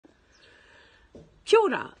Kia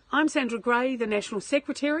ora, I'm Sandra Gray, the National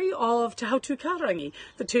Secretary of Te Hautu Karangi,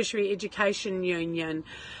 the Tertiary Education Union.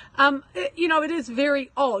 It is very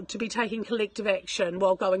odd to be taking collective action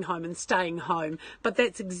while going home and staying home, but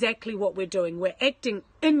that's exactly what we're doing. We're acting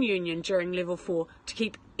in union during level 4 to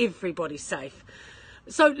keep everybody safe.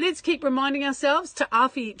 So let's keep reminding ourselves to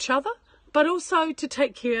awhi each other, but also to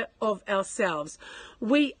take care of ourselves.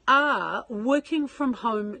 We are working from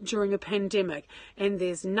home during a pandemic, and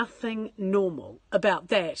there's nothing normal about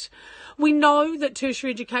that. We know that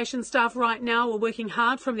tertiary education staff right now are working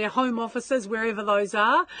hard from their home offices, wherever those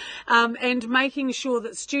are, and making sure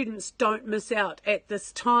that students don't miss out at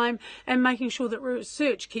this time, and making sure that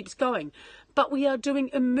research keeps going. But we are doing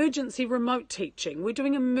emergency remote teaching. We're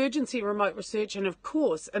doing emergency remote research and, of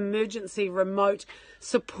course, emergency remote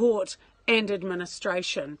support and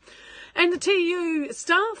administration. And the TEU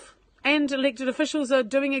staff and elected officials are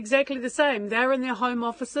doing exactly the same. They're in their home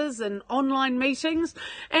offices and online meetings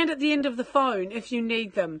and at the end of the phone if you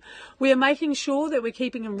need them. We are making sure that we're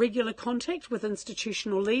keeping in regular contact with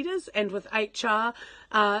institutional leaders and with HR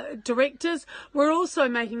directors. We're also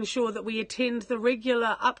making sure that we attend the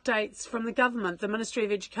regular updates from the government, the Ministry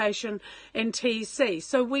of Education and TEC,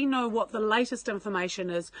 so we know what the latest information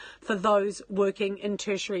is for those working in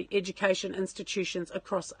tertiary education institutions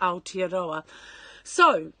across Aotearoa.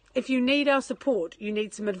 So, if you need our support, you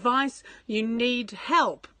need some advice, you need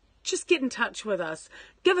help, just get in touch with us.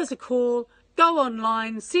 Give us a call, go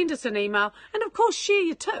online, send us an email, and of course share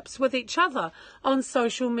your tips with each other on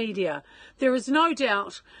social media. There is no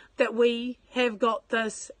doubt that we have got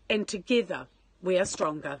this, and together we are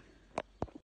stronger.